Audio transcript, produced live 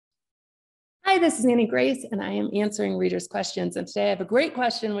Hi, this is Annie Grace, and I am answering readers' questions. And today I have a great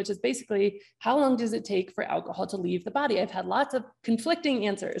question, which is basically, how long does it take for alcohol to leave the body? I've had lots of conflicting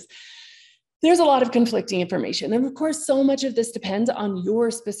answers. There's a lot of conflicting information. And of course, so much of this depends on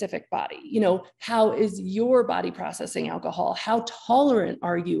your specific body. How is your body processing alcohol? How tolerant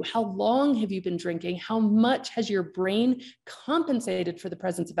are you? How long have you been drinking? How much has your brain compensated for the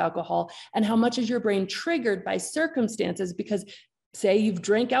presence of alcohol? And how much is your brain triggered by circumstances? Because say you've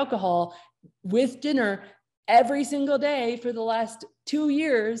drank alcohol with dinner every single day for the last 2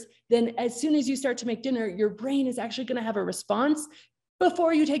 years, then as soon as you start to make dinner, your brain is actually going to have a response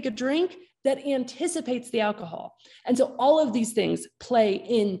before you take a drink that anticipates the alcohol. And so all of these things play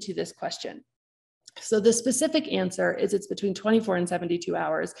into this question. So the specific answer is it's between 24 and 72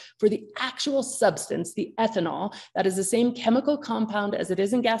 hours for the actual substance, the ethanol. That is the same chemical compound as it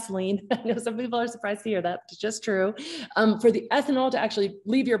is in gasoline. I know some people are surprised to hear that, but it's just true. For the ethanol to actually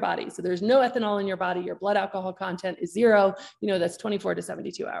leave your body. So there's no ethanol in your body. Your blood alcohol content is 0. That's 24 to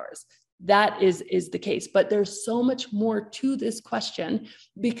 72 hours. That is the case. But there's so much more to this question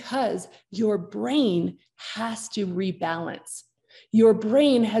because your brain has to rebalance. Your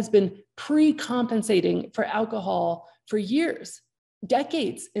brain has been pre-compensating for alcohol for years,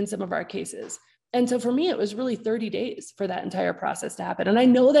 decades in some of our cases. And so for me, it was really 30 days for that entire process to happen. And I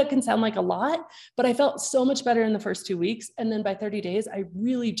know that can sound like a lot, but I felt so much better in the first 2 weeks. And then by 30 days, I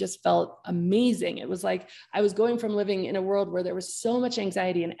really just felt amazing. It was like I was going from living in a world where there was so much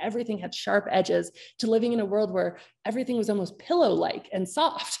anxiety and everything had sharp edges to living in a world where everything was almost pillow-like and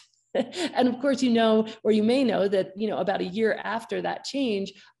soft. And of course, or you may know that, about a year after that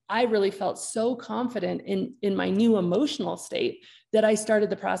change, I really felt so confident in my new emotional state that I started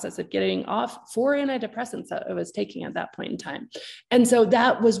the process of getting off 4 antidepressants that I was taking at that point in time. And so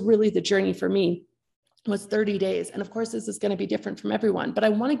that was really the journey for me, was 30 days. And of course, this is going to be different from everyone, but I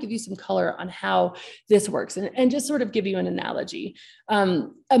want to give you some color on how this works and just sort of give you an analogy.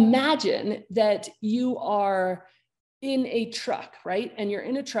 Imagine that you are in a truck, right? And you're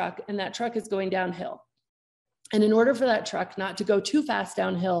in a truck and that truck is going downhill. And in order for that truck not to go too fast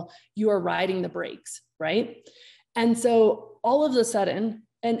downhill, you are riding the brakes, right? And so all of a sudden,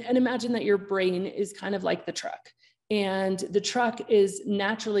 and imagine that your brain is kind of like the truck, and the truck is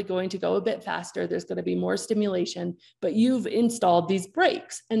naturally going to go a bit faster. There's going to be more stimulation, but you've installed these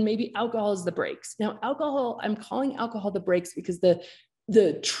brakes, and maybe alcohol is the brakes. Now, alcohol, I'm calling alcohol the brakes because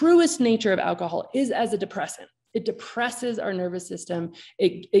the truest nature of alcohol is as a depressant. It depresses our nervous system.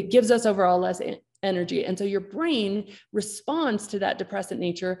 It gives us overall less energy. And so your brain responds to that depressant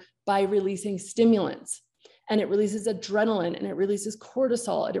nature by releasing stimulants. And it releases adrenaline, and it releases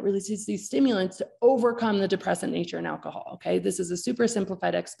cortisol, and it releases these stimulants to overcome the depressant nature in alcohol. Okay, this is a super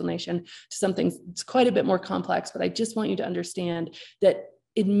simplified explanation to something that's quite a bit more complex, but I just want you to understand that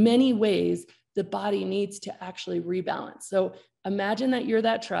in many ways, the body needs to actually rebalance. So imagine that you're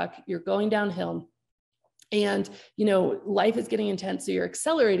that truck, you're going downhill, and, life is getting intense. So you're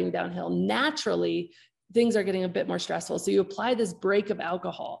accelerating downhill. Naturally, things are getting a bit more stressful. So you apply this brake of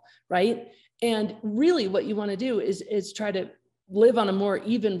alcohol, right? And really what you want to do is try to live on a more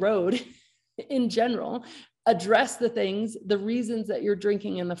even road in general, address the reasons that you're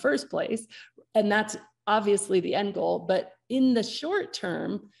drinking in the first place. And that's obviously the end goal. But in the short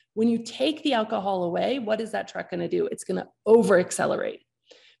term, when you take the alcohol away, what is that truck going to do? It's going to over accelerate.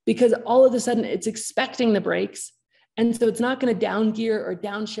 Because all of a sudden it's expecting the brakes. And so it's not going to down gear or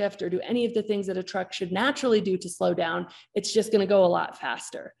downshift or do any of the things that a truck should naturally do to slow down. It's just going to go a lot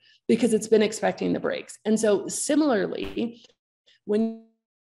faster because it's been expecting the brakes. And so similarly, when you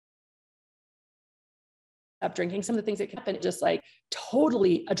stop drinking, some of the things that can happen, just like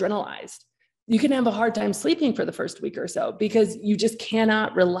totally adrenalized. You can have a hard time sleeping for the first week or so because you just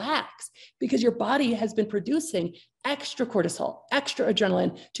cannot relax because your body has been producing extra cortisol, extra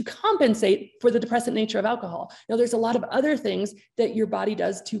adrenaline to compensate for the depressant nature of alcohol. Now, there's a lot of other things that your body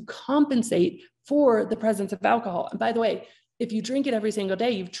does to compensate for the presence of alcohol. And by the way, if you drink it every single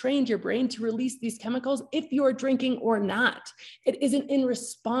day, you've trained your brain to release these chemicals if you're drinking or not. It isn't in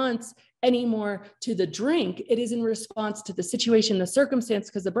response anymore to the drink. It is in response to the situation, the circumstance,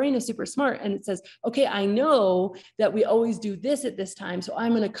 because the brain is super smart and it says, okay, I know that we always do this at this time, so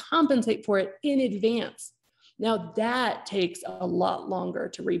I'm going to compensate for it in advance. Now that takes a lot longer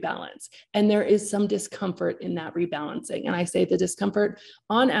to rebalance. And there is some discomfort in that rebalancing. And I say the discomfort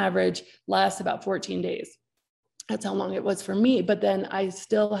on average lasts about 14 days. That's how long it was for me. But then I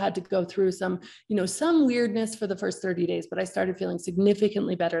still had to go through some, some weirdness for the first 30 days, but I started feeling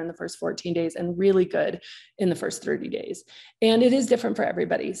significantly better in the first 14 days and really good in the first 30 days. And it is different for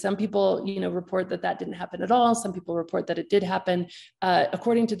everybody. Some people, report that didn't happen at all. Some people report that it did happen.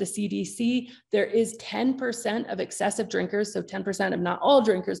 According to the CDC, there is 10% of excessive drinkers. So 10% of not all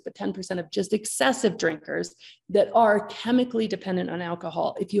drinkers, but 10% of just excessive drinkers that are chemically dependent on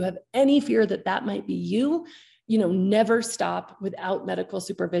alcohol. If you have any fear that that might be you, never stop without medical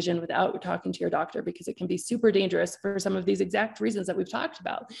supervision, without talking to your doctor, because it can be super dangerous for some of these exact reasons that we've talked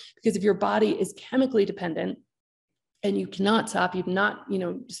about. Because if your body is chemically dependent and you cannot stop, you've not,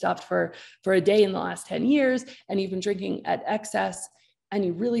 stopped for a day in the last 10 years, and you've been drinking at excess, and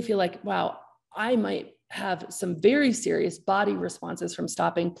you really feel like, wow, I might have some very serious body responses from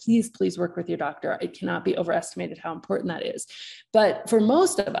stopping, please work with your doctor. It cannot be overestimated how important that is. But for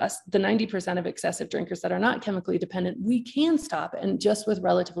most of us, the 90% of excessive drinkers that are not chemically dependent, we can stop, and just with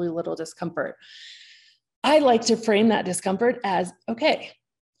relatively little discomfort. I like to frame that discomfort as, okay,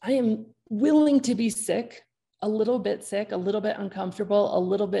 I am willing to be sick, a little bit uncomfortable, a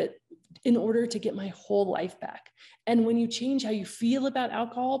little bit, in order to get my whole life back. And when you change how you feel about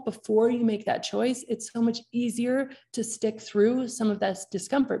alcohol before you make that choice, it's so much easier to stick through some of that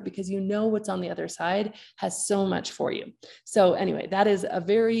discomfort, because what's on the other side has so much for you. So anyway, that is a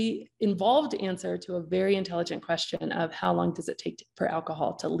very involved answer to a very intelligent question of how long does it take for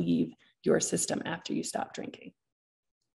alcohol to leave your system after you stop drinking.